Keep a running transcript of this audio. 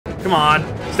Come on.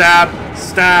 Stab,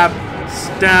 stab,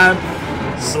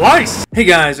 stab, slice! Hey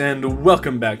guys, and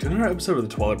welcome back to another episode of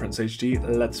the Twilight HD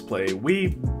Let's Play.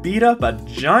 We beat up a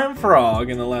giant frog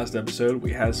in the last episode.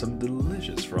 We had some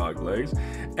delicious frog legs.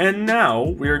 And now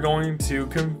we are going to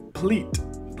complete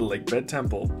the Lake Bed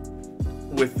Temple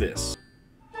with this.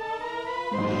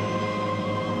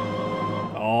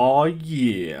 Oh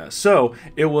yeah. So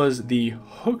it was the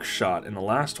hook shot in the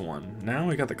last one. Now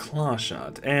we got the claw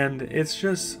shot, and it's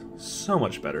just so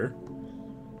much better.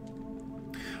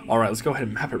 Alright, let's go ahead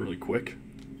and map it really quick.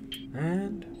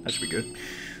 And that should be good.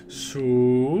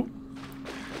 So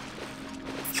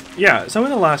yeah, so in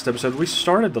the last episode we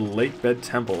started the Lake Bed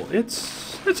Temple.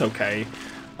 It's okay.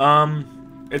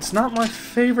 It's not my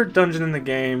favorite dungeon in the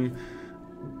game,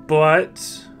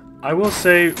 but I will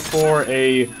say for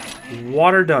a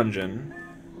water dungeon,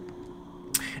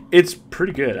 it's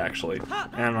pretty good actually.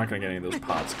 And I'm not gonna get any of those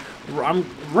pots.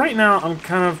 Right now I'm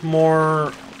kind of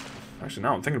more. Actually,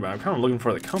 now I'm thinking about it, I'm kind of looking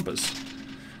for the compass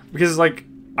because like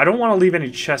I don't want to leave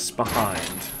any chests behind.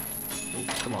 Oh,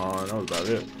 come on, that was about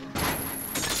it.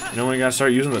 You know when you gotta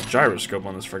start using the gyroscope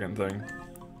on this friggin' thing.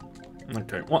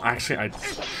 Okay, well actually I'm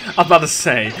about to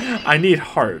say I need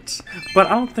hearts, but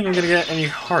I don't think I'm gonna get any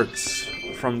hearts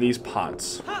from these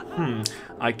pots.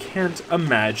 I can't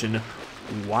imagine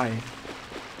why.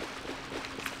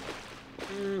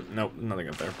 Nope, nothing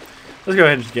up there. Let's go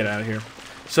ahead and just get out of here.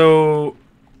 So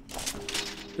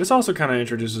this also kind of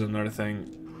introduces another thing.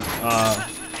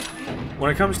 When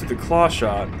it comes to the claw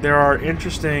shot, there are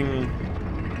interesting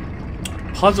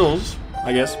puzzles,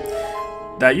 I guess,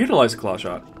 that utilize the claw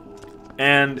shot.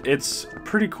 And it's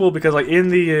pretty cool because like in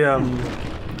the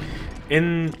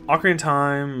in Ocarina of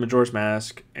Time, Majora's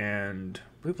Mask, and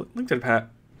Link to the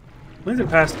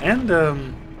Past, and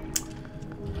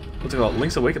what's it called?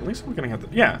 Link's Awakening. Link's Awakening have the,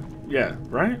 yeah,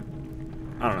 right?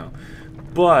 I don't know,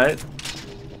 but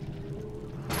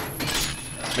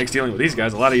makes dealing with these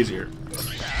guys a lot easier.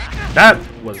 That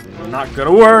was not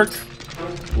gonna work.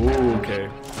 Ooh, okay.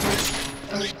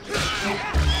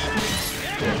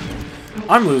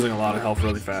 I'm losing a lot of health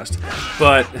really fast,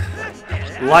 but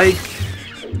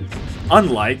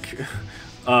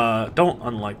don't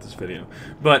unlike this video,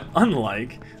 but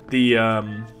unlike the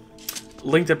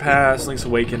Link to Past, Link's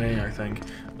Awakening, I think,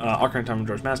 Ocarina of Time and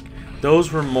Majora's Mask,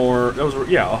 those were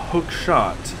a hook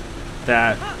shot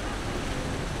that,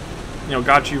 you know,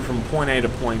 got you from point A to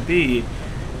point B,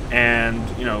 and,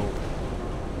 you know,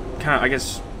 kind of, I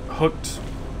guess, hooked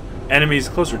enemies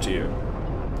closer to you.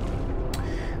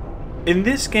 In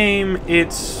this game,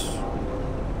 it's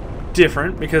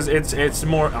different because it's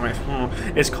more. I mean,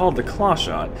 it's called the claw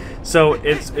shot, so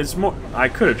it's more. I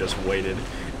could have just waited.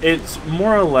 It's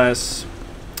more or less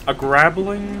a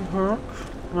grappling hook.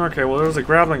 Okay, well there was a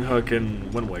grappling hook in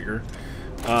Wind Waker.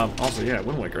 Also, yeah,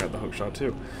 Wind Waker had the hook shot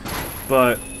too.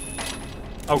 But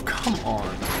oh come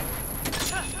on,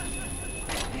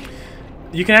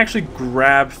 you can actually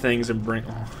grab things and bring.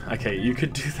 Oh, okay, you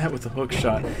could do that with the hook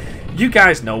shot. You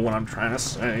guys know what I'm trying to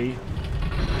say.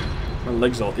 My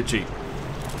leg's all itchy.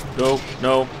 Go,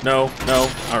 no.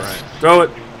 Alright, throw it.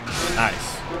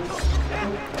 Nice.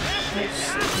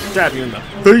 Stab you in the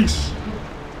face.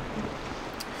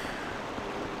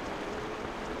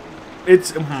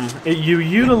 It's you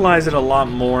utilize it a lot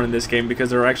there in this game because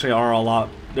there actually are a lot.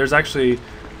 There's actually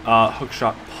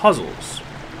hookshot puzzles.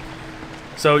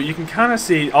 So you can kind of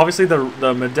see, obviously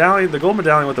the medallion, the gold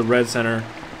medallion with the red center,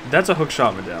 that's a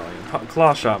hookshot medallion,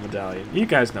 claw shot medallion. You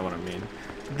guys know what I mean.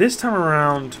 This time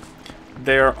around,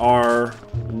 there are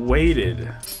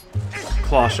weighted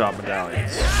claw shot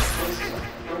medallions.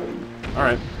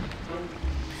 Alright.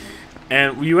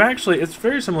 And you actually, it's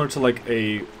very similar to like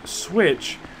a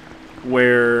Switch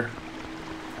where,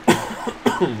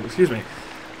 excuse me,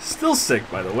 still sick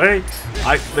by the way,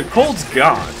 the cold's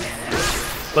gone,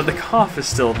 but the cough is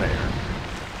still there.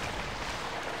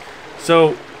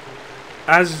 So,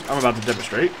 as I'm about to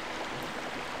demonstrate,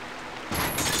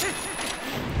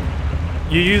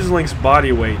 you use Link's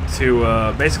body weight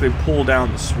to basically pull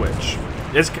down the switch.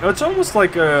 It's almost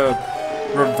like a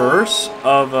reverse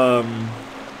of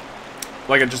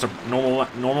like just a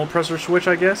normal presser switch,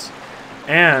 I guess.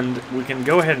 And we can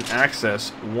go ahead and access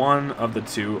one of the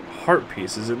two heart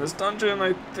pieces in this dungeon,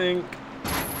 I think.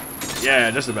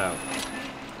 Yeah, just about.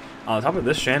 On the top of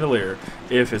this chandelier,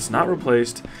 if it's not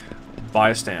replaced by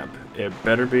a stamp, it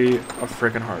better be a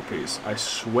frickin' heart piece. I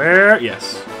swear,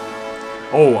 yes.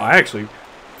 Oh, I actually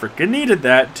freaking needed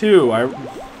that too.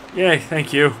 Yay,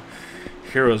 thank you.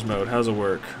 Heroes mode, how's it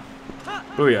work?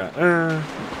 Booyah.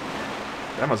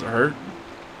 That must have hurt.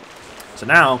 So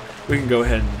now we can go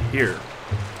ahead and here.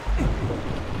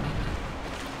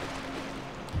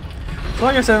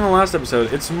 like I said in the last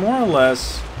episode, it's more or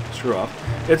less... Screw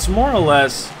off. It's more or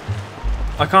less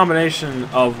a combination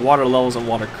of water levels and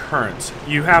water currents.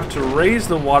 You have to raise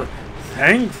the water...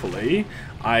 Thankfully,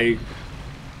 I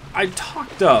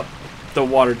talked up the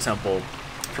water temple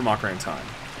from Ocarina of Time.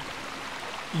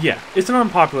 Yeah, it's an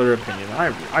unpopular opinion.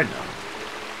 I know.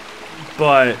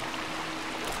 But...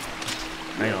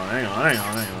 Hang on.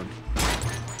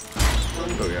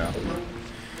 Oh, yeah.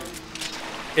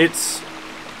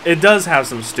 It does have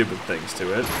some stupid things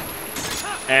to it.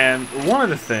 And one of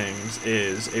the things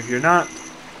is, if you're not,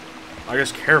 I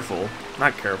guess,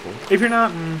 not careful, if you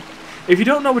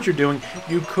don't know what you're doing,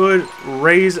 you could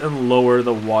raise and lower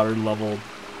the water level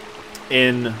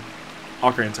in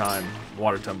Ocarina of Time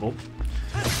Water Temple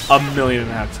 1.5 million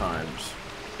times.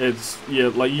 It's,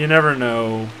 like, you never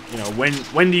know,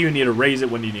 when do you need to raise it,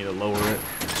 when do you need to lower it,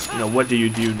 what do you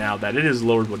do now that it is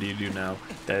lowered, what do you do now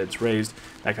that it's raised,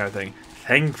 that kind of thing.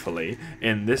 Thankfully,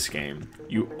 in this game,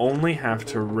 you only have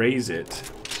to raise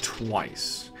it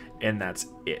twice, and that's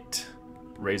it.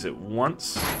 Raise it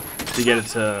once to get it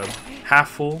to half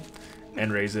full,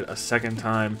 and raise it a second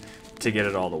time to get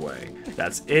it all the way.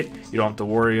 That's it. You don't have to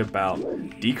worry about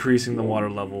decreasing the water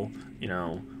level,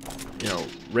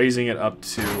 raising it up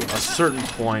to a certain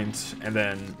point, and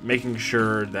then making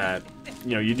sure that,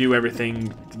 you do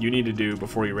everything you need to do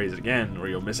before you raise it again, or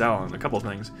you'll miss out on a couple of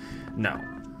things. No.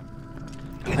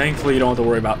 Thankfully, you don't have to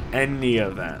worry about any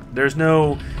of that. There's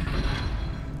no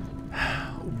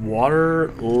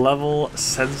water level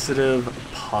sensitive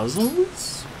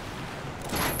puzzles?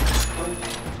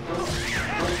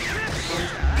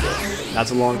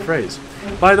 That's a long phrase.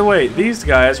 By the way, these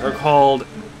guys are called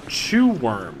chew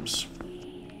worms.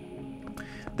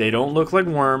 They don't look like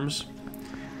worms,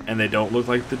 and they don't look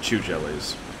like the chew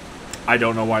jellies. I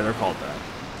don't know why they're called that.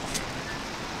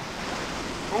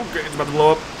 Okay, it's about to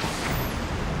blow up.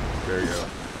 There you go.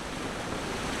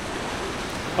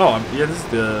 Oh, yeah, this is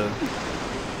the...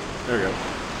 There we go.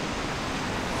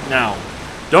 Now,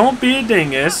 don't be a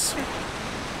dingus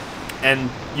and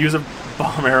use a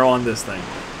bomb arrow on this thing.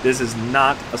 This is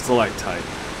not a stalactite.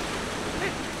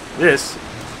 This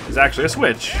is actually a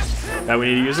switch that we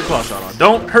need to use a claw shot on.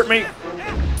 Don't hurt me!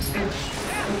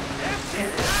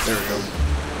 There we go.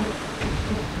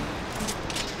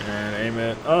 And aim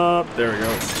it up. There we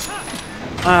go.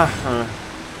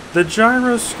 The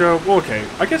gyroscope... Okay,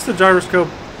 I guess the gyroscope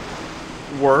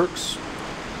works.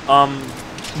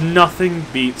 Nothing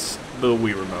beats the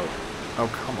Wii Remote. Oh,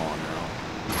 come on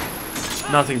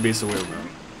now. Nothing beats the Wii Remote.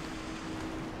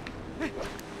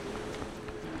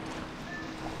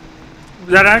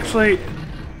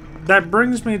 That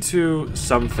brings me to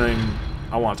something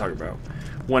I want to talk about.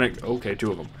 Okay,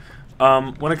 two of them.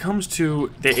 When it comes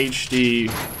to the HD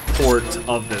port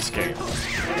of this game.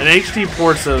 An HD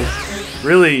ports of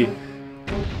really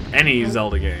any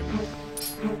Zelda game.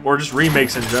 Or just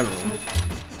remakes in general.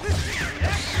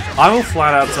 I will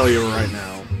flat out tell you right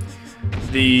now,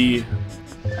 the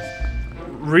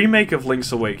remake of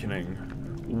Link's Awakening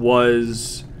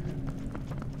was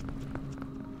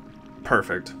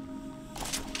perfect.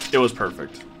 It was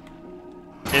perfect.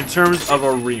 In terms of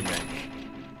a remake,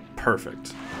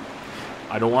 perfect.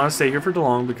 I don't want to stay here for too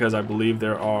long because I believe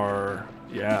there are,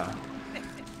 a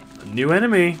new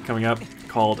enemy coming up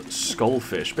called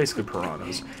Skullfish, basically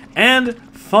piranhas. And,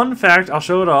 fun fact, I'll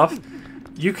show it off,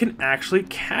 you can actually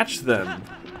catch them.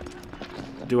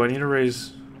 Do I need to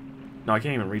raise... No, I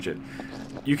can't even reach it.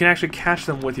 You can actually catch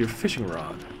them with your fishing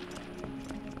rod.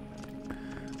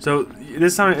 So,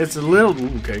 this time, it's a little...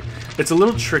 Okay. It's a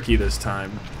little tricky this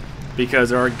time, because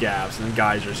there are gaps and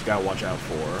geysers you gotta watch out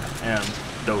for. And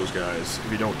those guys,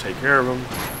 if you don't take care of them.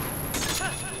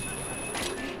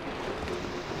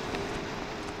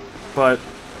 But...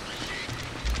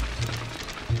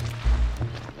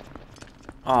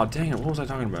 Oh, dang it, what was I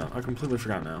talking about? I completely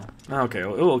forgot now. Okay,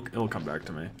 it'll come back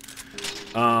to me.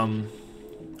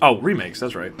 Oh, remakes,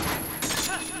 that's right.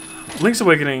 Link's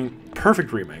Awakening,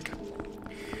 perfect remake.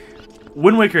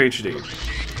 Wind Waker HD.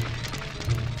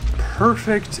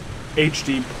 Perfect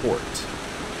HD port.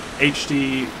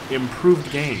 HD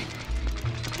improved game.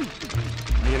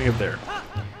 I'm getting up there.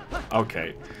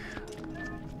 Okay.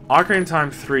 Ocarina of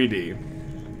Time 3D.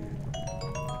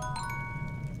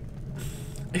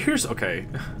 Here's, okay,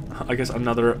 I guess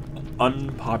another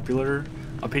unpopular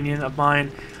opinion of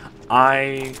mine.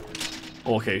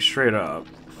 Okay, straight up,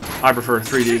 I prefer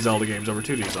 3D Zelda games over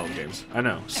 2D Zelda games. I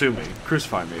know, sue me,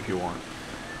 crucify me if you want.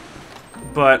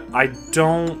 But I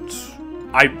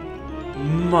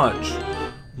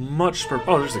much prefer,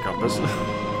 oh, there's the compass.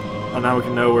 And now we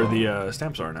can know where the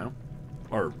stamps are now.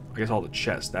 Or, I guess all the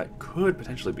chests, that could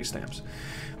potentially be stamps.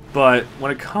 But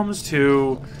when it comes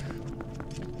to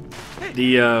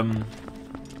the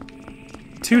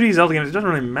 2D Zelda games, it doesn't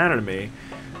really matter to me.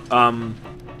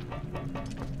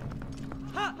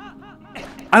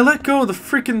 I let go of the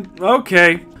freaking...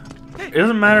 Okay. It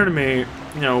doesn't matter to me,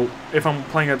 you know, if I'm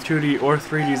playing a 2D or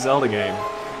 3D Zelda game.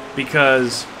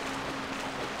 Because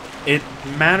it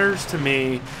matters to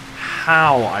me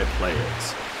how I play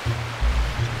it.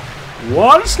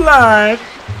 One slide!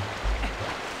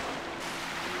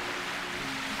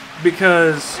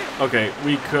 Because, okay,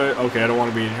 we could... Okay, I don't want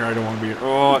to be in here, I don't want to be in...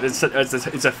 Oh, it's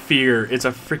a fear. It's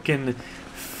a freaking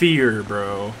fear,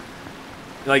 bro.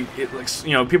 Like,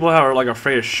 you know, people are like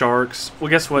afraid of sharks. Well,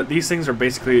 guess what? These things are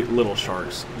basically little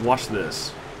sharks. Watch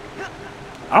this.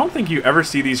 I don't think you ever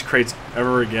see these crates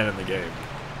ever again in the game.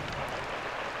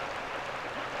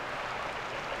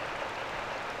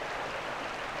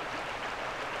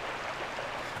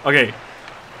 Okay.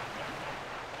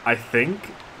 I think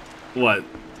what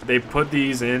they put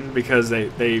these in because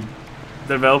the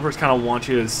developers kind of want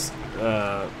you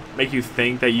to make you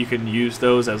think that you can use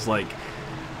those as like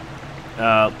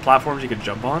platforms you can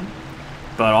jump on,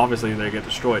 but obviously they get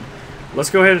destroyed. Let's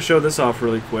go ahead and show this off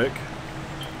really quick.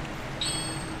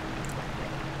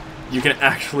 You can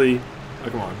actually... Oh,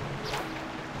 come on.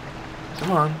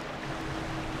 Come on.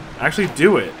 Actually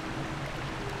do it.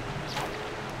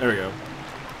 There we go.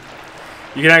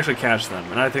 You can actually catch them,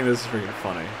 and I think this is freaking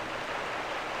funny.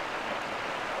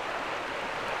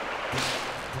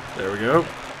 There we go.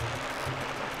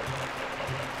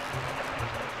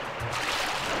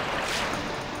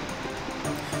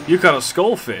 You caught a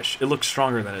skullfish. It looks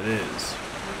stronger than it is.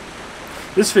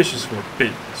 This fish is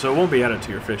forbidden, so it won't be added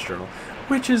to your fish journal,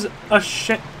 which is a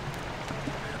shame.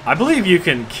 I believe you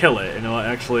can kill it, and it'll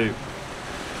actually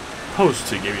post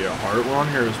to give you a heart. We're on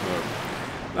hero's mode.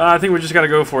 I think we just gotta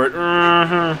go for it.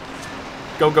 Go,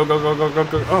 go, go, go, go, go,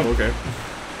 go. Oh, okay.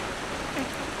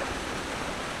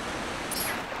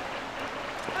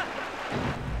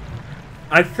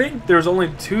 I think there's only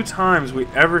 2 times we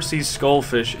ever see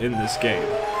skullfish in this game.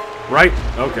 Right?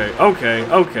 Okay, okay,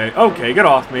 okay, okay, get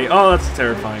off me. Oh, that's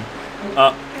terrifying.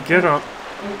 Get up.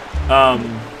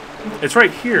 It's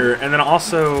right here, and then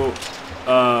also,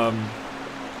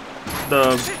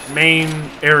 the main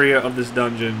area of this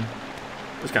dungeon.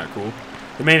 It's kind of cool.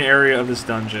 The main area of this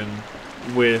dungeon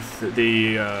with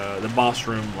the boss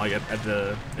room, like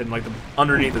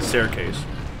underneath the staircase.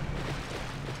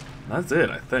 That's it,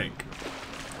 I think.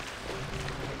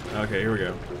 Okay, here we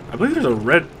go. I believe there's a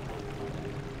red...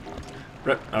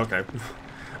 Okay.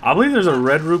 I believe there's a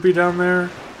red rupee down there.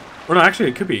 Or no, actually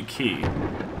it could be a key.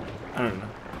 I don't know.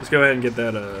 Let's go ahead and get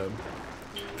that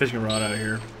fishing rod out of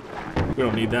here. We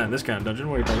don't need that in this kind of dungeon.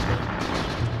 What are you talking about?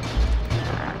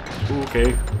 Ooh,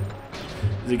 okay.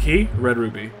 Is it a key? Red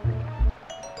rupee.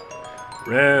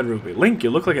 Red rupee. Link, you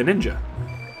look like a ninja.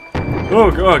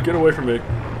 Oh god, get away from me.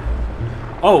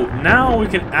 Oh, now we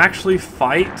can actually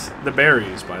fight the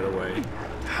berries, by the way.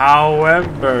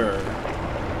 However,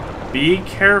 be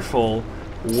careful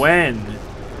when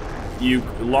you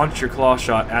launch your claw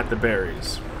shot at the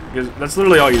berries. Because that's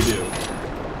literally all you do.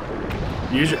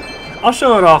 I'll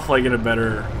show it off like in a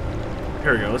better...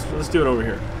 Here we go, let's do it over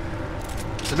here.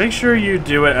 So make sure you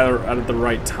do it at the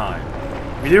right time.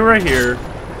 If you do it right here,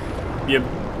 you,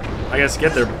 I guess,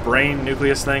 get their brain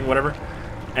nucleus thing, whatever,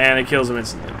 and it kills them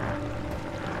instantly.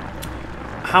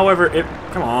 However,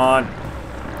 come on.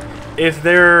 If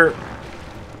they're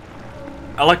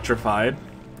electrified,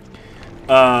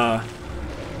 the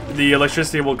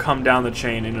electricity will come down the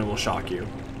chain and it will shock you.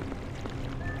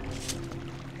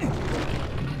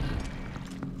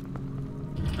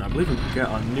 I believe we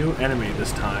got a new enemy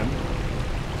this time.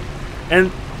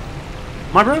 And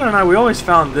my brother and I, we always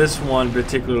found this one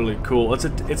particularly cool. It's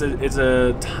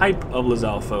a type of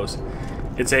Lizalfos.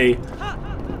 It's a,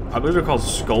 I believe they're called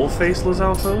skull-faced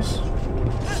Lizalfos.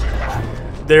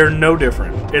 They're no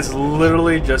different. It's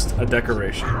literally just a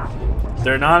decoration.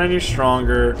 They're not any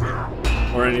stronger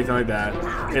or anything like that.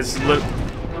 It's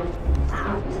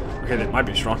okay, they might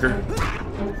be stronger.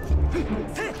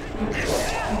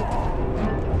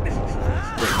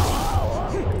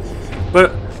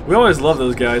 But we always love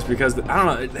those guys because, I don't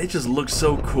know, they just look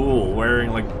so cool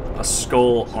wearing like a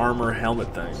skull armor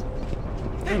helmet thing.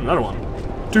 And another one.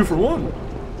 2 for 1.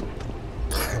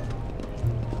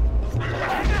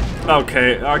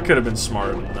 Okay, I could have been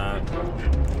smarter than that.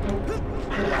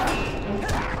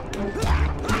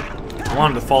 I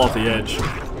wanted to fall off the edge.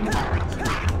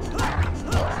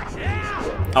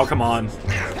 Oh, come on.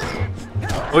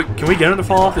 Wait, can we get him to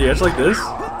fall off the edge like this?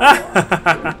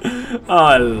 Oh,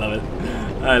 I love it.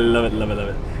 I love it, love it, love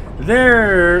it.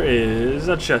 There is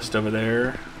a chest over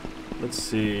there. Let's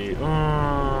see.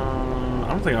 I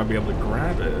don't think I'll be able to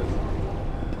grab it.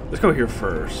 Let's go here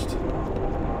first.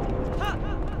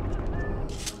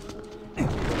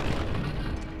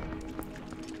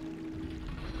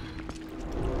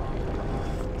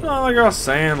 Like I was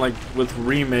saying, like with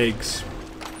remakes,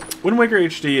 Wind Waker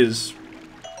HD is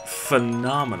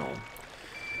phenomenal,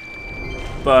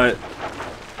 but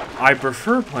I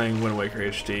prefer playing Wind Waker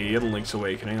HD and Link's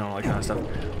Awakening and all that kind of stuff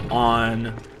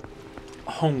on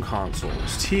home consoles,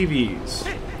 TVs.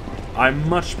 I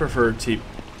much prefer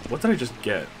What did I just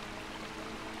get?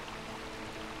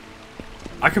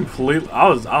 I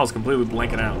was completely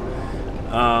blanking out.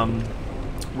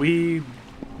 We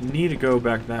need to go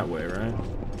back that way, right?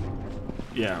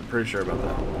 Yeah, I'm pretty sure about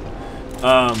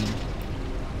that.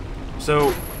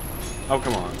 So, oh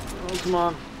come on, oh come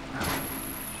on.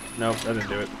 Nope, that didn't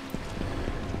do it.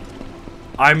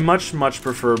 I much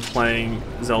prefer playing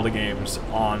Zelda games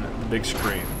on the big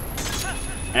screen.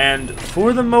 And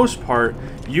for the most part,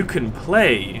 you can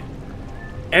play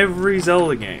every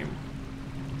Zelda game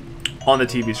on the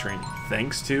TV screen,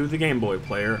 thanks to the Game Boy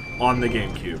player on the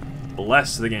GameCube.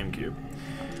 Bless the GameCube.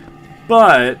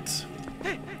 But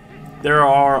there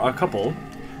are a couple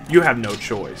you have no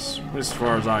choice, as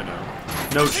far as I know,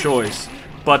 no choice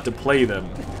but to play them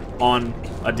on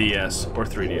a DS or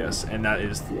 3DS, and that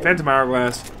is Phantom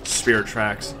Hourglass, Spirit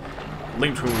Tracks,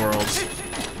 Link Between Worlds,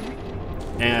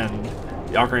 and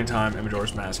the Ocarina of Time and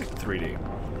Majora's Mask 3D.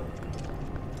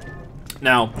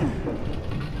 Now,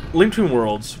 Link Between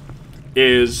Worlds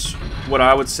is what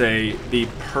I would say the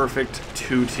perfect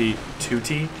 2D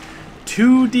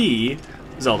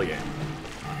Zelda game.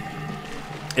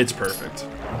 It's perfect.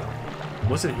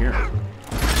 What's in here?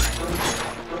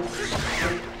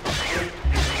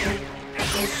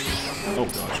 Oh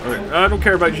gosh. Alright, I don't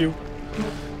care about you.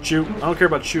 Chew. I don't care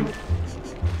about you.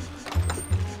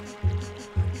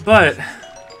 But,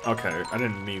 okay, I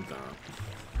didn't need that.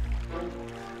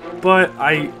 But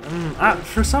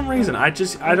for some reason, I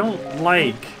don't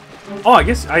like. Oh, I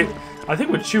guess I think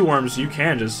with chew worms you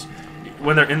can just,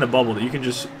 when they're in the bubble, you can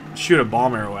just shoot a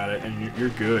bomb arrow at it and you're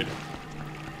good.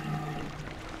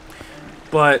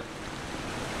 But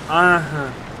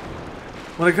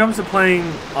when it comes to playing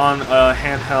on a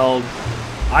handheld,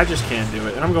 I just can't do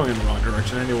it, and I'm going in the wrong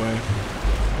direction anyway.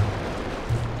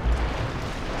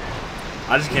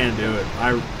 I just can't do it.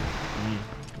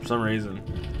 For some reason,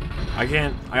 I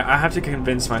can't. I have to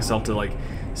convince myself to like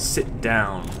sit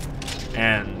down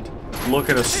and look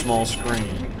at a small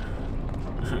screen.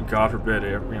 God forbid,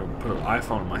 put an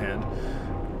iPhone in my hand.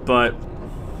 But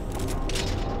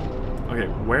okay,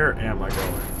 where am I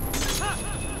going?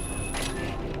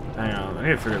 Hang on, I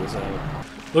need to figure this out.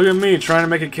 Look at me trying to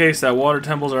make a case that water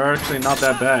temples are actually not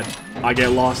that bad. I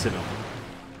get lost in them.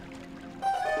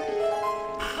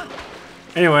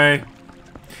 Anyway,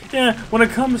 yeah, when it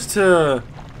comes to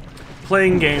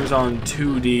playing games on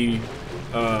 2D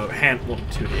handheld,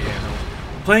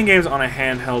 playing games on a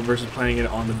handheld versus playing it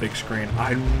on the big screen,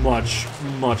 I much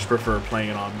prefer playing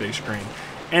it on big screen.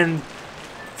 And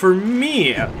for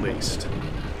me, at least,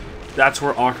 that's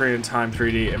where Ocarina of Time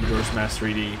 3D and Majora's Mask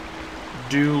 3D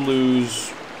do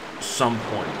lose some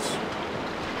points.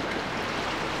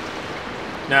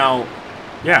 Now,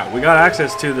 yeah, we got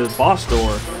access to the boss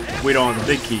door. We don't have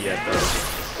the big key yet, though.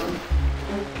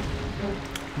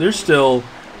 There's still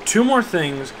 2 more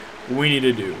things we need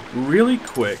to do. Really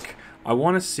quick, I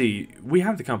want to see. We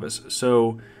have the compass,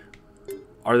 so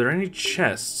are there any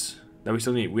chests that we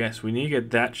still need? Yes, we need to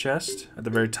get that chest at the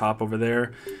very top over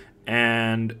there.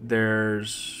 And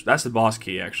that's the boss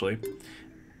key, actually.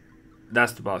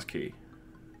 That's the boss key.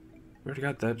 We already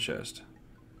got that chest.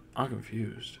 I'm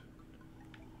confused.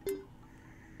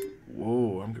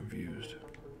 Whoa, I'm confused.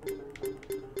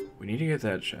 We need to get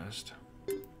that chest.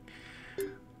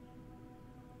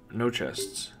 No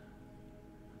chests.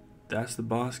 That's the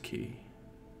boss key.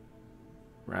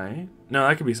 Right? No,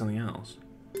 that could be something else.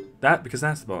 Because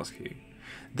that's the boss key.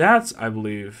 That's, I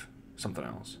believe, something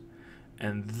else.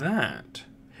 And that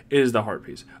is the heart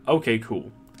piece. Okay,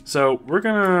 cool. So we're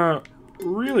gonna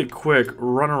really quick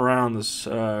run around this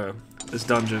this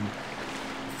dungeon.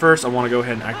 First, I want to go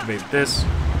ahead and activate this,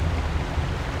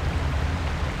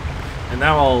 and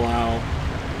that will allow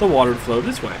the water to flow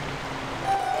this way.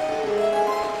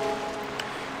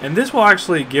 And this will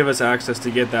actually give us access to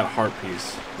get that heart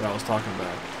piece that I was talking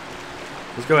about.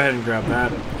 Let's go ahead and grab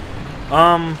that.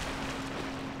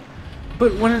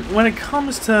 But when it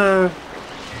comes to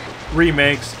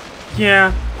remakes,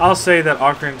 yeah, I'll say that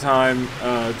Ocarina of Time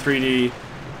 3D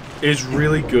is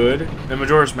really good, and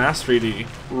Majora's Mask 3D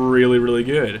really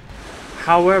good.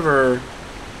 However,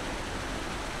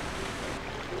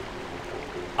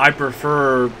 I'd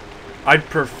prefer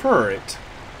it,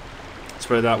 let's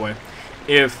put it that way,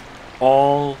 if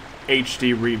all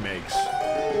HD remakes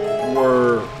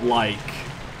were like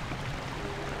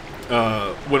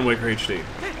Wind Waker HD.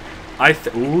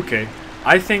 Okay.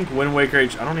 I think Wind Waker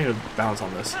HD... I don't need to bounce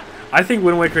on this. I think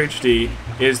Wind Waker HD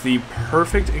is the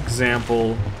perfect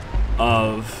example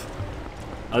of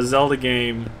a Zelda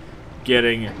game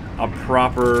getting a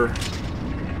proper...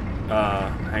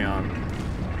 hang on.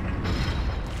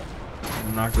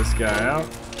 Knock this guy out.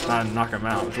 Not knock him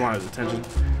out. Just want his attention.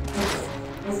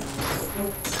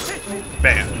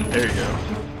 Bam. There you go.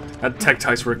 That tech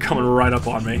types were coming right up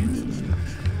on me.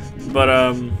 But,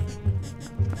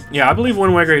 yeah, I believe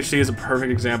Wind Waker HD is a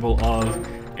perfect example of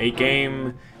a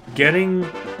game getting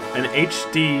an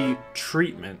HD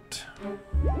treatment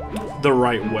the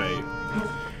right way.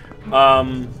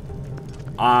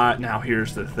 Now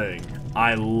here's the thing.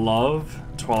 I love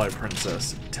Twilight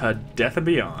Princess to death and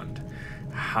beyond.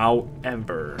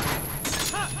 However,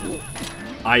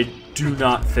 I do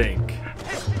not think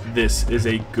this is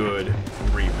a good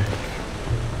remake.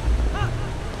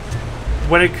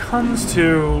 When it comes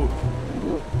to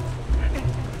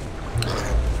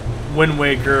Wind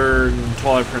Waker and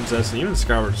Twilight Princess and even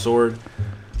Skyward Sword,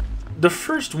 the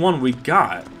first one we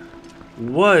got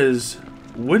was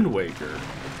Wind Waker.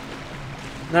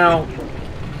 Now,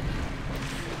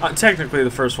 technically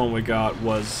the first one we got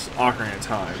was Ocarina of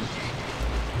Time,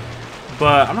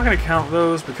 but I'm not going to count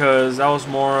those because that was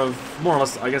more or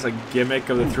less, I guess, a gimmick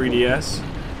of the 3DS,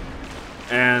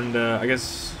 and I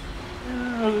guess it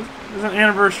was an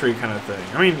anniversary kind of thing.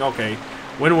 I mean, okay,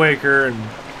 Wind Waker and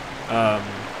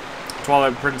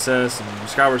Twilight Princess and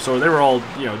Skyward Sword, they were all,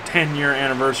 10-year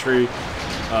anniversary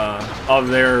of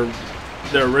their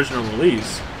original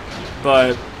release.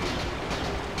 But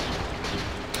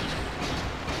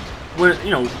when,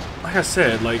 like I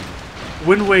said, like,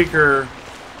 Wind Waker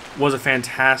was a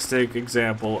fantastic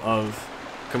example of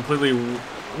completely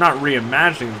not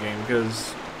reimagining the game,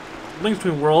 because Link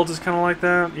Between Worlds is kind of like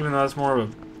that, even though that's more of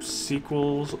a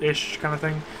sequel-ish kind of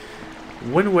thing.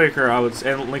 Wind Waker, I would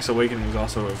say, and Link's Awakening is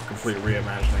also a complete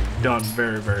reimagining, done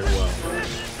very, very well.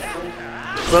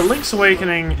 But Link's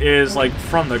Awakening is, like,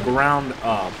 from the ground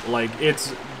up. Like,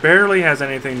 it's barely has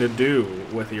anything to do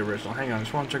with the original. Hang on, I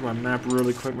just want to check my map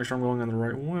really quick, make sure I'm going on the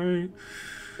right way.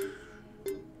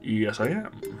 Yes, I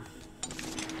am.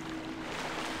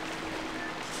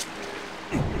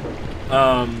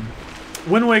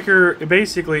 Wind Waker,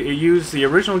 basically, it used the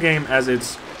original game as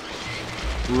its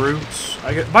roots.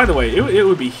 By the way, it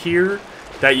would be here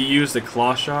that you use the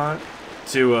claw shot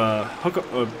to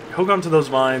hook onto those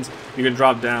vines. You can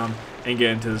drop down and get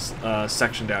into this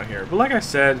section down here. But like I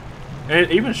said, and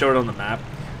it even showed it on the map,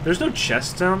 there's no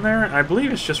chests down there. I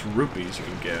believe it's just rupees you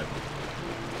can get.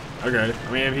 Okay,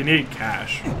 I mean, if you need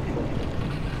cash.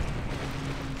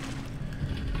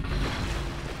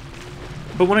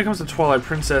 But when it comes to Twilight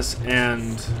Princess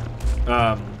and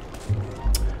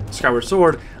Skyward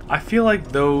Sword, I feel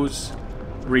like those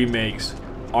remakes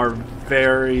are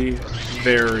very,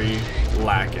 very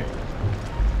lacking.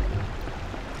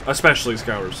 Especially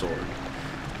Skyward Sword.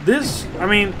 This, I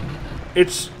mean,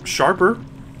 it's sharper.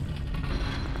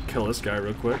 Kill this guy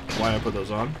real quick. Why I put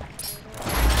those on?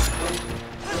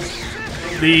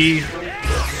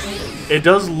 It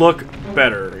does look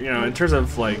better, in terms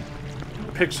of like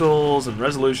pixels and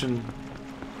resolution.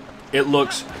 It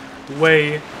looks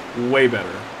way, way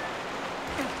better.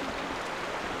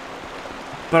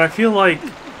 But I feel like,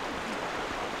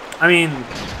 I mean,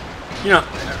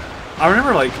 I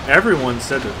remember like everyone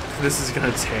said that this is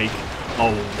gonna take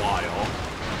a while.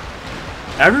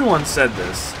 Everyone said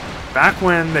this back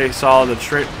when they saw the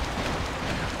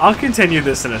I'll continue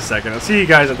this in a second. I'll see you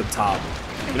guys at the top.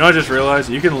 I just realized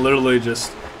you can literally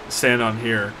just stand on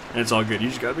here and it's all good. You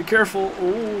just gotta be careful.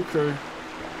 Oh, okay.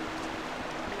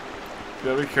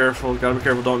 Gotta be careful. Gotta be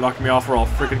careful. Don't knock me off or I'll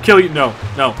freaking kill you. No,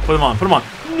 no. Put them on. Put them on.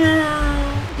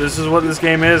 No. This is what this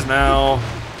game is now.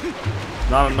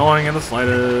 Not annoying in the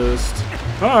slightest.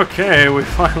 Okay, we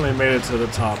finally made it to the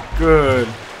top. Good.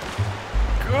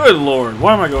 Good lord.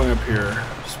 Why am I going up here?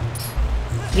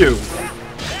 You.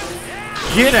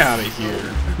 Get out of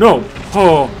here. No.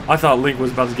 Oh, I thought Link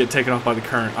was about to get taken off by the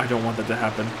current. I don't want that to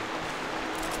happen.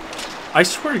 I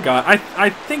swear to God, I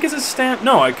think it's a stamp.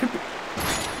 No, I could be.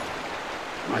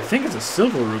 I think it's a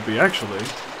silver rupee, actually.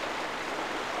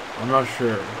 I'm not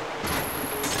sure.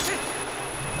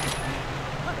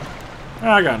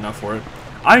 I got enough for it.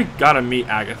 I gotta meet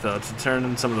Agatha to turn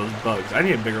in some of those bugs. I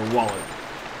need a bigger wallet.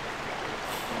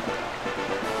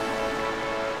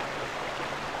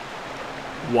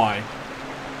 Why?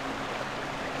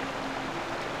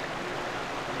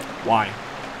 Why?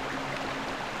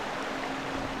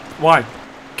 Why?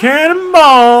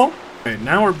 Cannonball! Okay,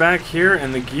 now we're back here,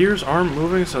 and the gears aren't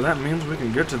moving, so that means we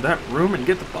can get to that room and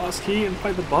get the boss key and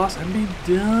fight the boss and be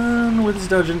done with this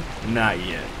dungeon. Not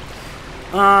yet.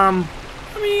 I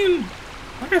mean,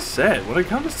 like I said, when it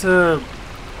comes to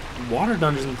water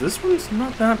dungeons, this one's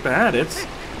not that bad. It's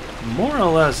more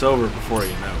or less over before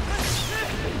you know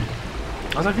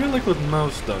it. As I feel like with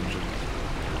most dungeons.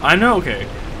 I know, okay,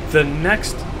 the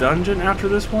next dungeon after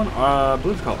this one, I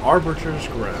believe it's called Arbiter's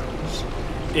Grounds.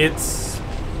 It's...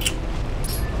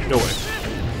 no way.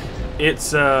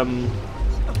 It's,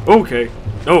 okay.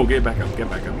 Oh, get back up, get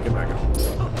back up, get back up.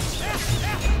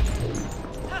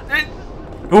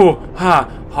 Oh, ha!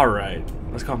 Alright,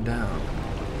 let's calm down.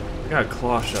 Got a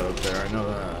claw shot up there, I know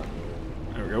that.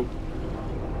 There we go.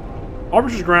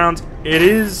 Arbiter's Grounds, it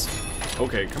is...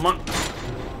 okay, come on.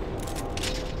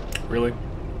 Really?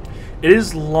 It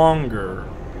is longer.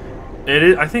 It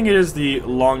is. I think it is the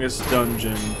longest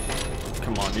dungeon.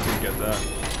 Come on, you can get that.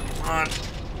 Come on.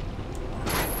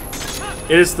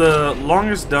 It is the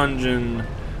longest dungeon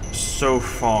so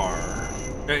far.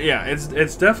 Yeah, it's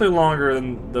definitely longer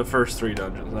than the first 3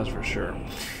 dungeons, that's for sure.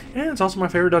 And it's also my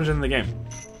favorite dungeon in the game.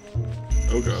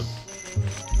 Oh god.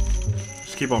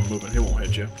 Just keep on moving, it won't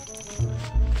hit you.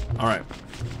 Alright.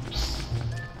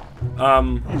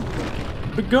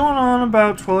 But going on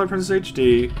about Twilight Princess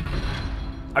HD,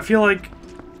 I feel like,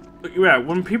 yeah,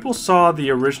 when people saw the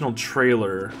original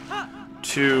trailer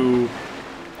to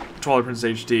Twilight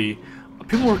Princess HD,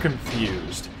 people were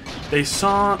confused. They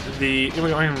saw the...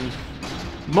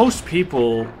 most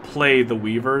people play the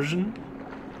Wii version.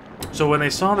 So when they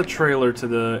saw the trailer to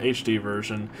the HD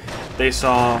version, they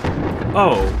saw,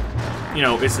 oh, you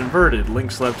know, it's inverted,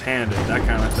 Link's left-handed, that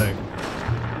kind of thing.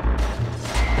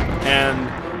 And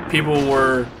people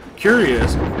were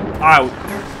curious. Ow.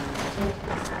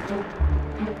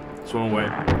 Swim away.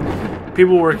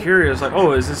 People were curious, like,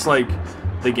 oh, is this like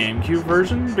the GameCube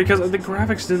version? Because the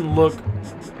graphics didn't look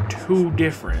too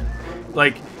different.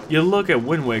 Like, you look at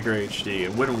Wind Waker HD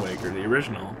and Wind Waker, the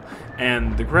original,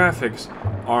 and the graphics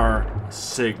are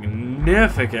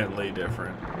significantly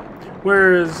different.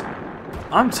 Whereas,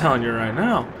 I'm telling you right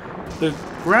now, the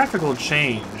graphical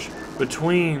change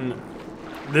between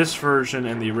this version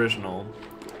and the original,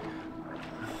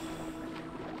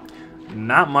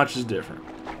 not much is different.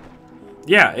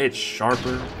 Yeah, it's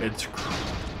sharper, it's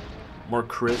more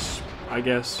crisp, I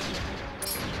guess,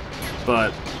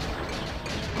 but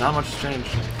not much has changed.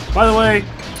 By the way,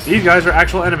 these guys are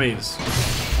actual enemies.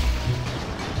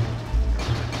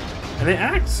 And they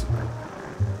act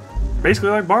basically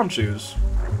like bomb shoes.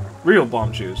 Real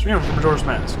bomb shoes. You know, from Majora's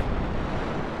Mask.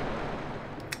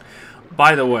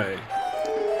 By the way,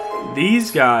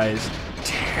 these guys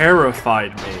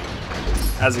terrified me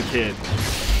as a kid.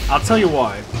 I'll tell you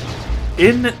why.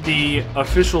 In the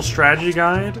official strategy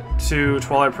guide to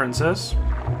Twilight Princess,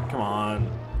 come on.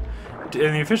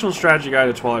 In the official strategy guide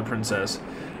to Twilight Princess,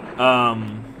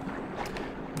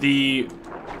 when the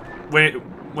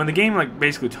game like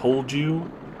basically told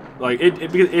you, like it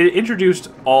introduced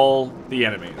all the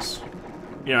enemies.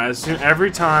 You know,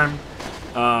 every time.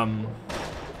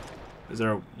 Is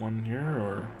there one here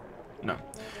or no?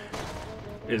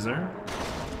 Is there?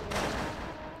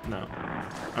 No.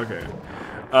 Okay.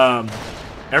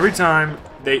 Every time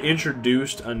they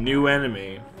introduced a new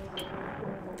enemy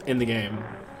in the game,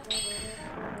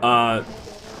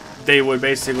 they would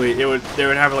basically they would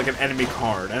have like an enemy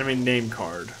card, enemy name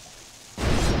card.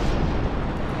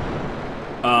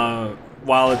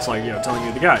 While it's like, you know, telling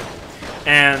you the guide.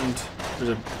 And there's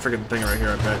a freaking thing right here,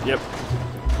 I bet. Yep.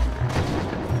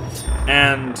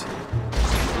 And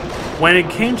when it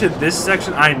came to this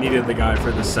section, I needed the guide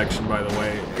for this section, by the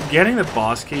way. Getting the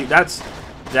boss key,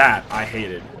 that I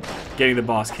hated. Getting the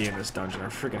boss key in this dungeon, I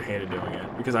freaking hated doing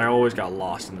it because I always got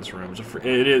lost in this room.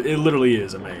 It literally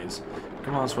is a maze.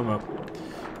 Come on, swim up.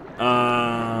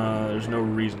 There's no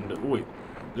reason to... wait,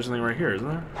 there's something right here, isn't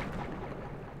there?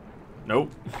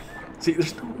 Nope. See,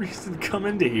 there's no reason to come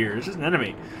into here. It's just an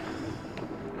enemy.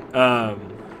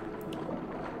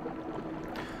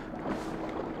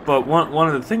 But one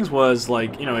of the things was,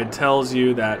 like, you know, it tells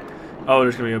you that, oh,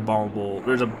 there's gonna be a bombable.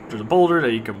 There's a boulder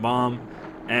that you can bomb,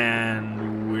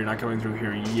 and we're not coming through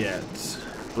here yet.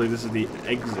 I believe this is the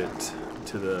exit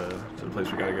to the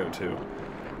place we gotta go to.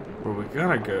 Where we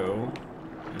gotta go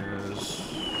is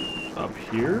up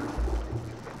here.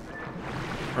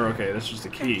 Or okay, that's just a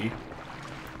key.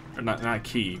 Or not a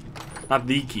key. Not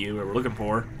the key that we're looking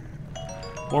for.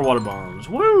 More water bombs.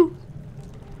 Woo!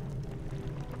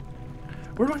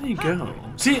 Where do I need to go?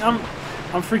 See,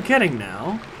 I'm forgetting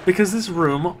now, because this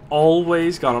room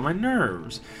always got on my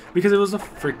nerves. Because it was a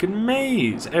freaking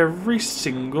maze every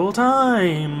single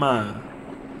time.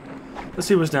 Let's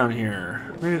see what's down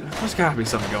here. There's gotta be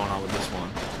something going on with this one.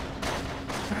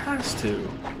 There has to.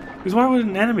 Because why would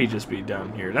an enemy just be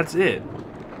down here? That's it.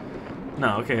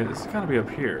 No, okay, it's gotta be up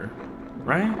here.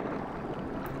 Right?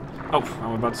 Oh,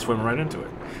 I'm about to swim right into it.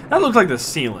 That looked like the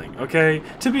ceiling, okay?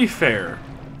 To be fair,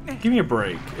 give me a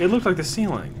break. It looked like the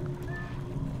ceiling.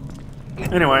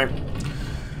 Anyway.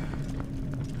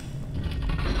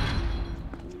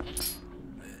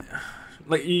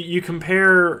 Like, you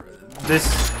compare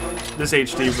this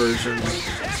HD version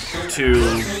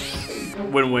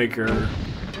to Wind Waker,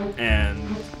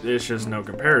 and it's just no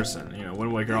comparison. You know,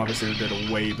 Wind Waker obviously did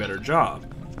a way better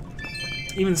job.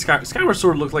 Even Skyward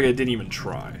Sword looked like it didn't even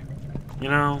try. You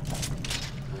know?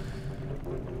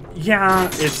 Yeah,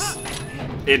 it's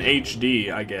in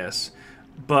HD, I guess.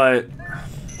 But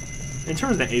in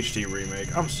terms of the HD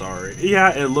remake, I'm sorry.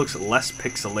 Yeah, it looks less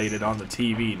pixelated on the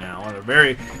TV now. On a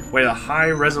with a high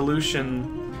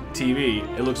resolution TV,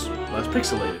 it looks less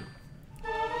pixelated.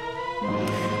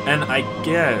 And I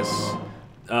guess,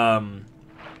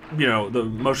 you know, the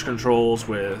motion controls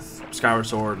with Skyward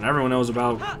Sword, and everyone knows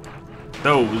about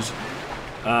those.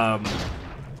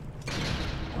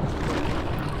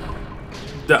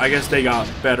 I guess they got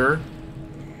better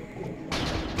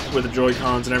with the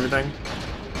Joy-Cons and everything.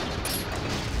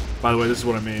 By the way, this is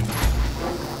what I mean.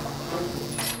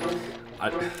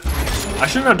 I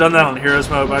shouldn't have done that on Heroes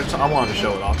mode, but I wanted to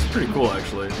show it off. It's pretty cool,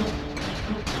 actually.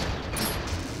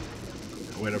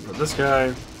 Wait up for this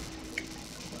guy.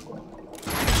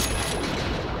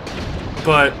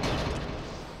 But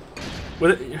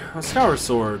with a Skyward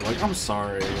Sword, like, I'm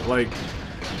sorry, like,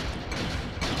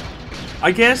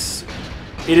 I guess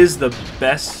it is the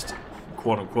best,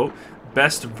 quote-unquote,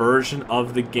 best version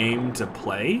of the game to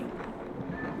play.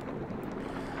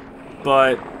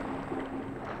 But,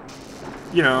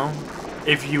 you know,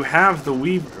 if you have the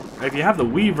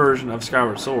Wii version of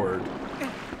Skyward Sword,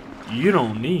 you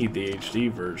don't need the HD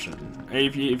version.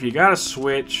 If you got a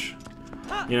Switch,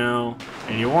 you know,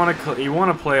 and you want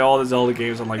to play all the Zelda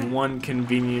games on like one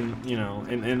convenient, you know,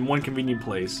 in one convenient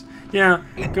place, yeah,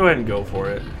 go ahead and go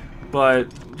for it. But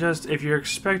just if you're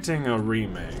expecting a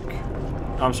remake,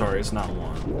 I'm sorry, it's not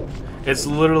one. It's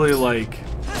literally like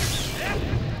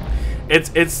it's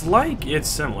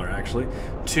similar actually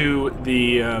to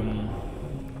the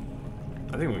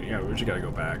I think we just gotta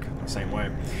go back the same way.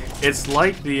 It's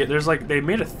like they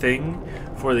made a thing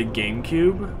for the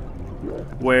GameCube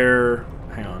where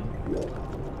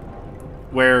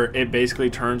where it basically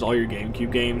turns all your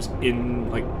GameCube games into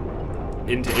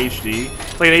HD.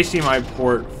 It's like an HDMI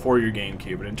port for your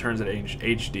GameCube, and it turns it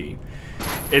HD.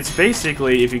 It's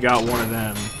basically if you got one of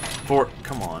them for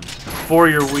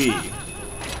your Wii.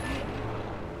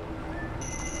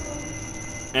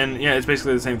 And yeah, it's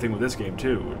basically the same thing with this game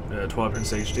too, Twilight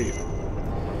Princess HD.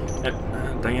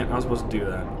 Dang it, I was supposed to do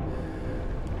that.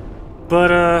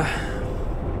 But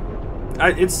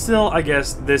it's still, I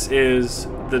guess, this is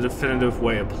the definitive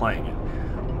way of playing it.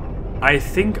 I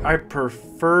think I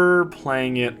prefer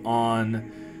playing it on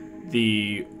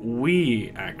the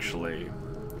Wii, actually.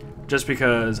 Just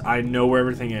because I know where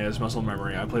everything is, muscle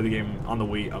memory. I played the game on the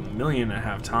Wii 1.5 million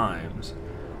times.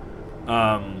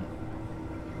 But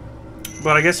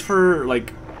I guess for,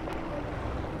 like,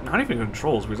 not even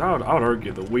controls, because I would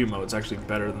argue the Wii mode's actually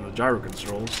better than the gyro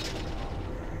controls.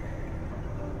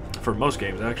 For most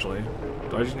games, actually.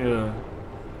 Do I just need to...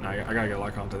 No, I gotta get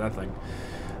locked onto that thing.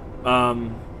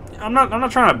 I'm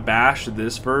not trying to bash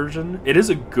this version. It is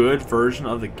a good version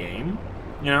of the game.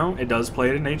 You know, it does play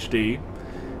it in HD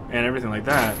and everything like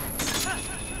that.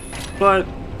 But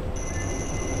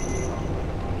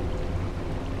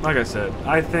like I said,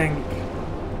 I think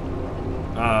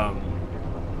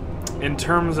in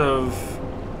terms of,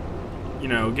 you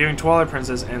know, giving Twilight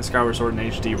Princess and Skyward Sword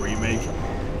an HD remake,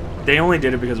 they only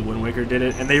did it because Wind Waker did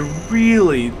it, and they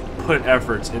really put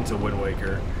efforts into Wind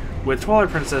Waker. With Twilight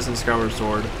Princess and Skyward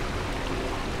Sword,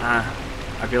 I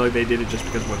feel like they did it just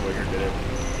because Wind Waker did it,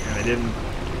 and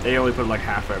they only put like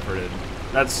half effort in.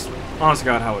 That's, honest to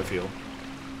God, how I feel.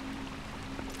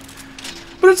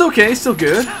 But it's okay, still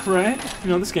good, right? You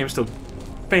know, this game's still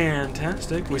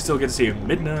fantastic. We still get to see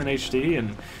Midna in HD,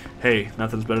 and hey,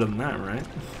 nothing's better than that, right?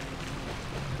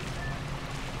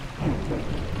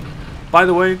 By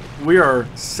the way, we are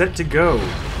set to go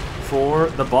for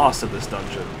the boss of this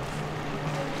dungeon.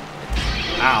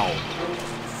 Ow.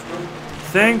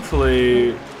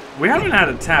 Thankfully, we haven't had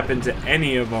to tap into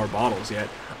any of our bottles yet.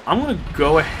 I'm going to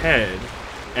go ahead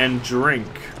and drink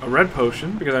a red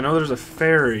potion, because I know there's a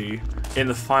fairy in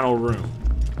the final room.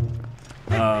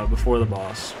 before the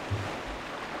boss.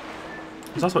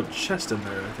 There's also a chest in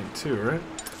there, I think, too, right?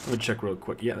 Let me check real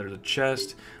quick. Yeah, there's a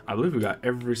chest. I believe we got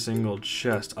every single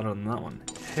chest other than that one.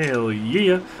 Hell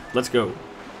yeah! Let's go.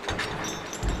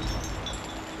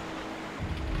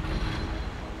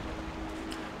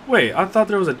 Wait, I thought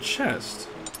there was a chest.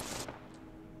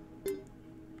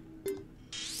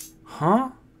 Huh?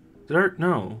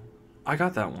 No. I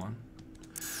got that one.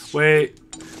 Wait.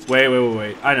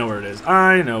 I know where it is.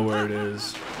 I know where it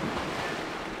is.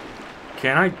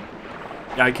 Can I?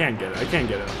 Yeah, I can't get it. I can't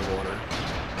get it underwater.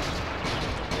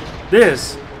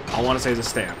 This, I want to say, is a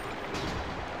stamp.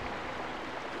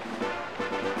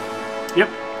 Yep.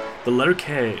 The letter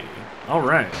K.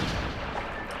 Alright.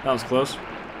 That was close.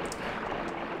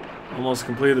 Almost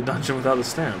completed the dungeon without the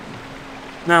stamp.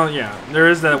 Now, yeah, there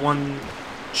is that one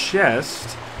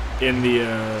chest in the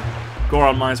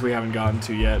Goron mines we haven't gotten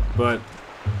to yet, but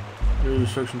there's a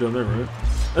section down there, right?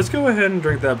 Let's go ahead and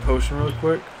drink that potion really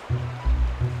quick.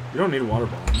 We don't need water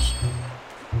bombs.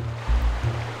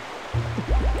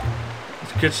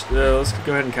 Let's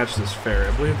go ahead and catch this fairy.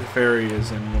 I believe the fairy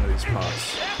is in one of these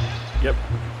pots. Yep.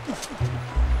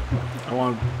 Come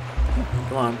on.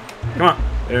 Come on.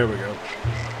 There we go.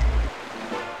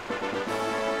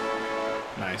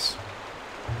 Nice.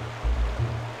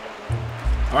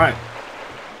 Alright.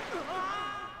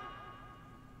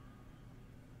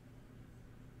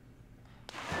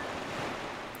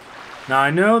 Now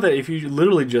I know that if you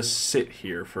literally just sit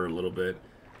here for a little bit...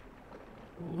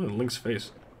 Look at Link's face.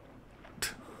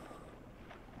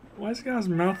 Why is this guy's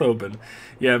mouth open?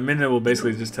 Yeah, Midna will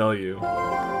basically just tell you.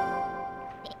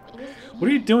 What are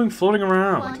you doing floating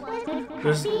around?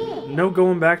 There's no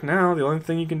going back now. The only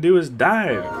thing you can do is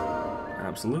dive.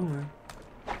 Absolutely.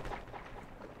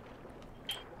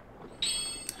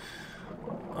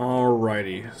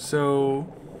 Alrighty,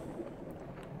 so...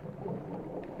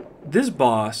 This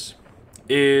boss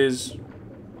is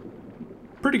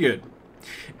pretty good.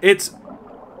 It's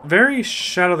very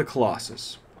Shadow of the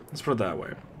Colossus. Let's put it that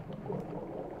way.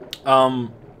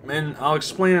 And I'll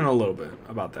explain in a little bit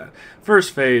about that.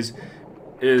 First phase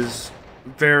is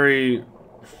very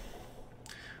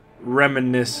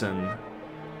reminiscent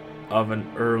of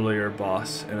an earlier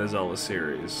boss in the Zelda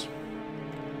series.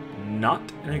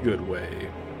 Not in a good way.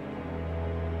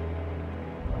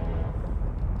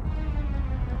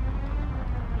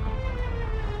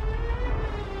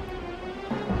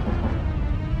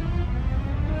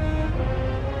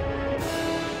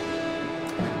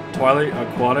 Twilight,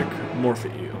 Aquatic,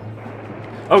 Morphe-eel.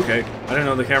 Okay, I didn't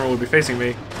know the camera would be facing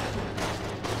me.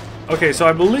 Okay, so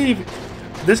I believe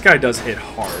this guy does hit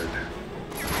hard.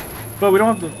 But we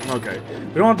don't have to, okay,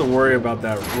 we don't have to worry about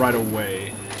that right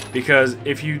away. Because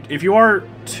if you are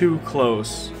too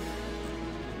close,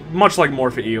 much like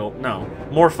Morphe-eel, no,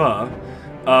 Morpha,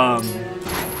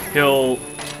 he'll,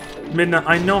 Midna,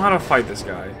 I know how to fight this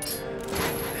guy.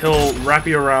 He'll wrap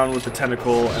you around with the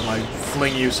tentacle and like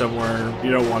fling you somewhere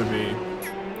you don't want to be.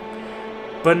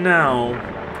 But now,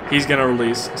 he's gonna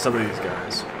release some of these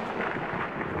guys.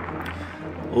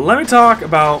 Let me talk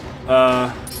about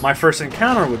my first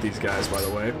encounter with these guys, by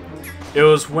the way. It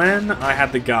was when I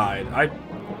had the guide. I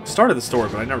started the story,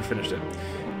 but I never finished it.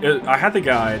 I had the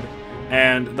guide,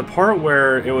 and the part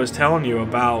where it was telling you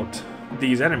about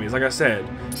these enemies, like I said,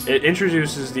 it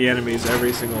introduces the enemies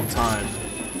every single time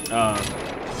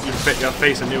you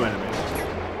face a new enemy.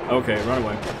 Okay, run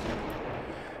away.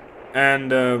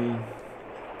 And there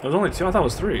was only 2. I thought it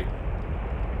was 3.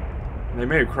 They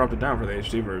may have cropped it down for the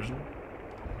HD version.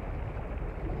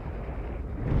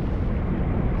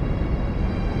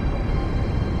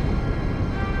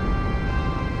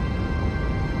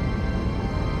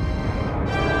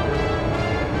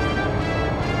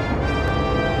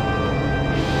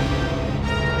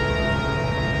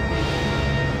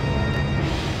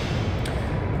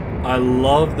 I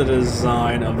love the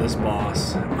design of this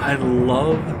boss. I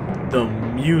love the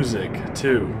music,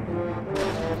 too.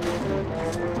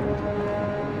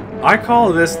 I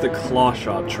call this the claw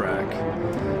shot track.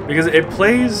 Because it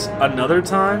plays another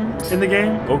time in the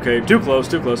game. Okay, too close,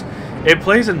 too close. It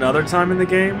plays another time in the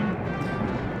game.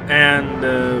 And,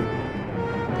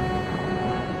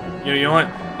 you know what?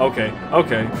 Okay.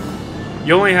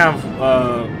 You only have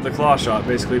the claw shot,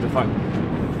 basically, to fight.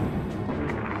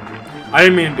 I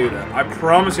didn't mean to do that. I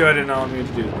promise you I did not mean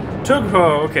to do that.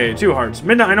 Okay, 2 hearts.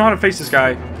 Midna, I know how to face this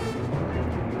guy.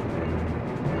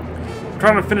 I'm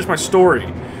trying to finish my story.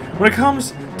 When it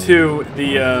comes to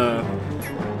the,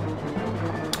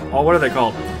 oh, what are they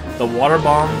called? The water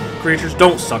bomb creatures?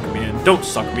 Don't suck me in. Don't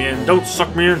suck me in. Don't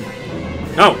suck me in.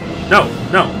 No.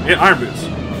 Yeah, Iron Boots.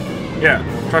 Yeah,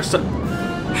 try to suck.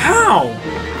 How?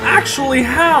 Actually,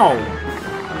 how?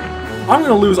 I'm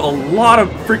gonna lose a lot of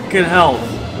freaking health.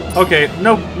 Okay,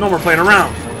 no more playing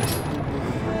around.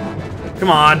 Come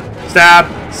on.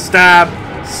 Stab, stab,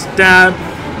 stab,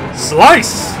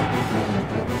 slice!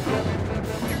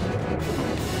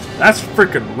 That's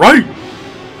freaking right!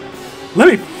 Let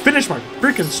me finish my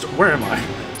freaking where am I?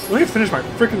 Let me finish my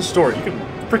freaking story. You can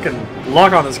freaking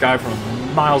log on this guy from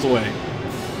miles away.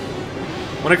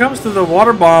 When it comes to the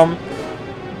water bomb,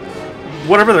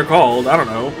 whatever they're called, I don't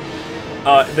know.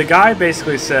 The guy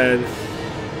basically said,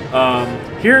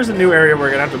 here's a new area where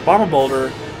you're going to have to bomb a boulder,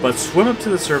 but swim up to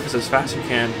the surface as fast as you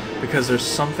can because there's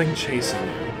something chasing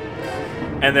you.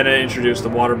 And then it introduced the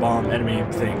water bomb enemy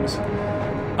things.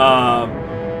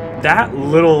 That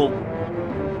little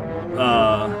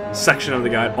section of the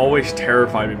guide always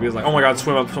terrified me because, like, oh my god,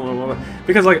 swim up,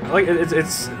 because like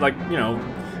it's like, you know,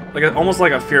 like almost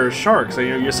like a fear of sharks. So,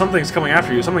 you know, something's coming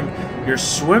after you. You're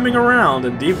swimming around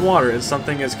in deep water and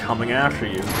something is coming after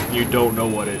you. You don't know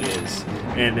what it is,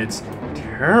 and it's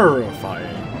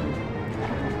terrifying.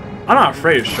 I'm not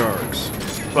afraid of sharks,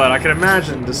 but I can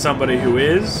imagine to somebody who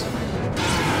is,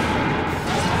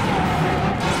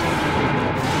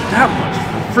 that much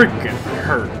freaking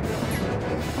hurt.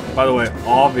 By the way,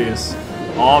 obvious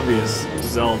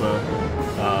Zelda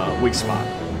weak spot.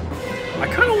 I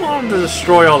kind of want him to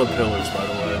destroy all the pillars, by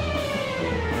the way.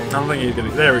 I don't think he's gonna.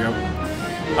 There we go.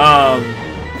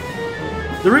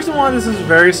 The reason why this is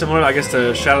very similar, I guess,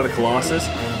 to Shadow of the Colossus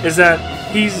is that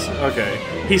he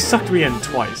sucked me in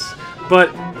twice,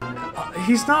 but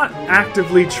he's not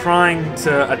actively trying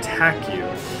to attack you.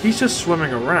 He's just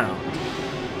swimming around.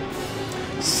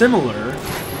 Similar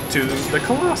to the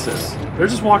Colossus. They're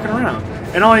just walking around,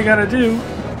 and all you gotta do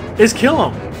is kill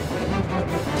them.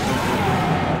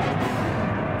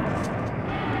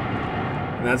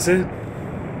 And that's it.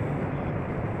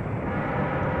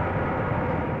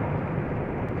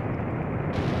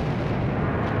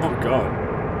 Oh god.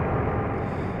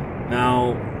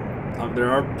 Now,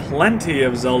 there are plenty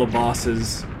of Zelda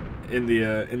bosses in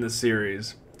the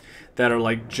series that are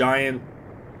like giant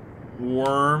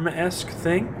worm-esque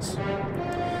things,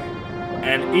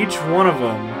 and each one of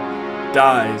them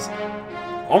dies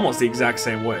almost the exact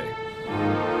same way.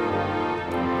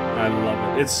 I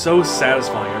love it. It's so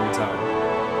satisfying every time.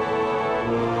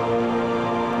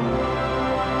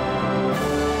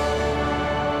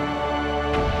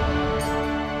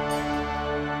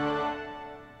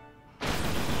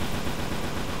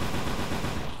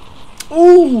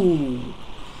 Ooh!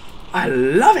 I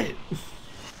love it!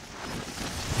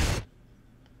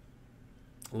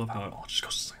 I love how it all just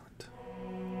goes silent.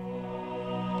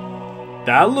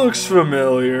 That looks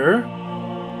familiar.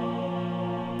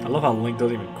 I love how Link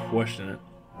doesn't even question it.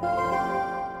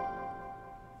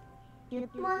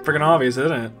 Freaking obvious,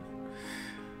 isn't it?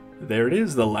 There it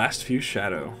is, the last few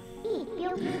shadow.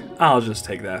 I'll just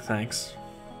take that, thanks.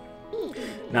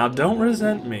 Now don't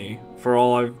resent me for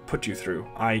all I've put you through.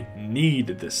 I need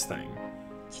this thing.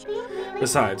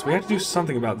 Besides, we have to do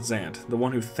something about Zant, the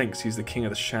one who thinks he's the king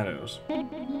of the shadows.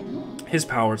 His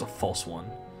power is a false one.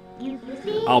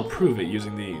 I'll prove it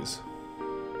using these.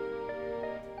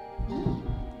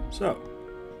 So,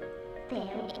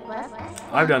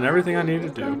 I've done everything I need to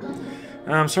do,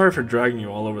 and I'm sorry for dragging you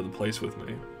all over the place with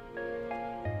me.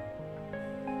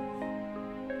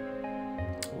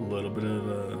 A little bit of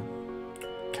a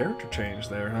character change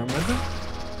there, huh,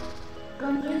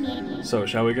 Linda? So,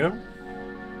 shall we go?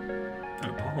 An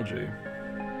apology.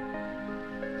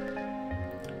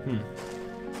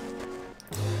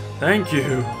 Thank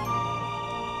you.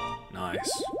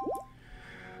 Nice.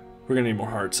 We're gonna need more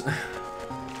hearts.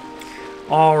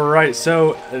 Alright,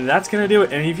 so that's gonna do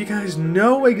it. And if you guys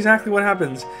know exactly what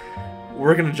happens,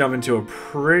 we're gonna jump into a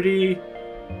pretty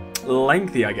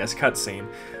lengthy, I guess, cutscene.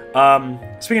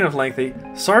 Speaking of lengthy,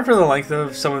 sorry for the length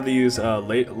of some of these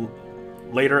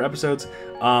later episodes.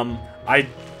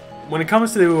 When it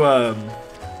comes to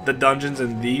the dungeons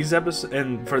in these episodes,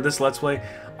 and for this Let's Play,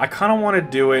 I kind of want to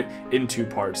do it in two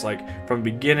parts, like from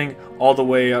beginning all the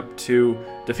way up to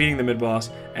defeating the mid-boss,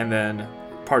 and then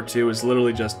part 2 is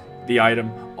literally just the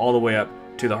item all the way up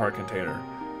to the heart container.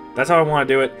 That's how I want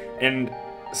to do it, and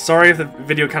sorry if the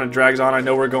video kind of drags on. I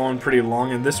know we're going pretty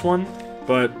long in this one,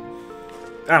 but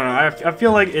I don't know, I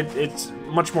feel like it's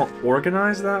much more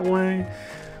organized that way.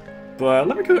 But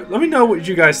let me know what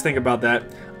you guys think about that.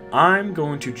 I'm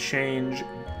going to change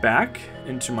back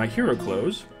into my hero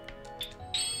clothes.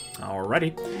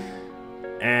 Alrighty.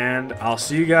 And I'll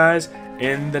see you guys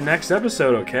in the next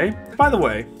episode, okay? By the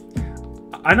way,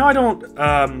 I know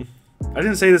I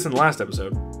didn't say this in the last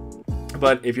episode,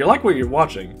 But if you like what you're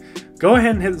watching, go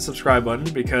ahead and hit the subscribe button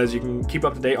because you can keep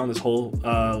up to date on this whole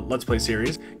Let's Play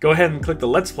series. Go ahead and click the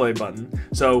Let's Play button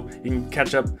so you can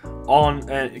catch up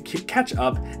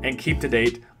and keep to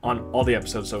date on all the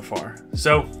episodes so far.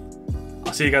 So,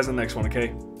 I'll see you guys in the next one, okay?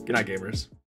 Good night, gamers.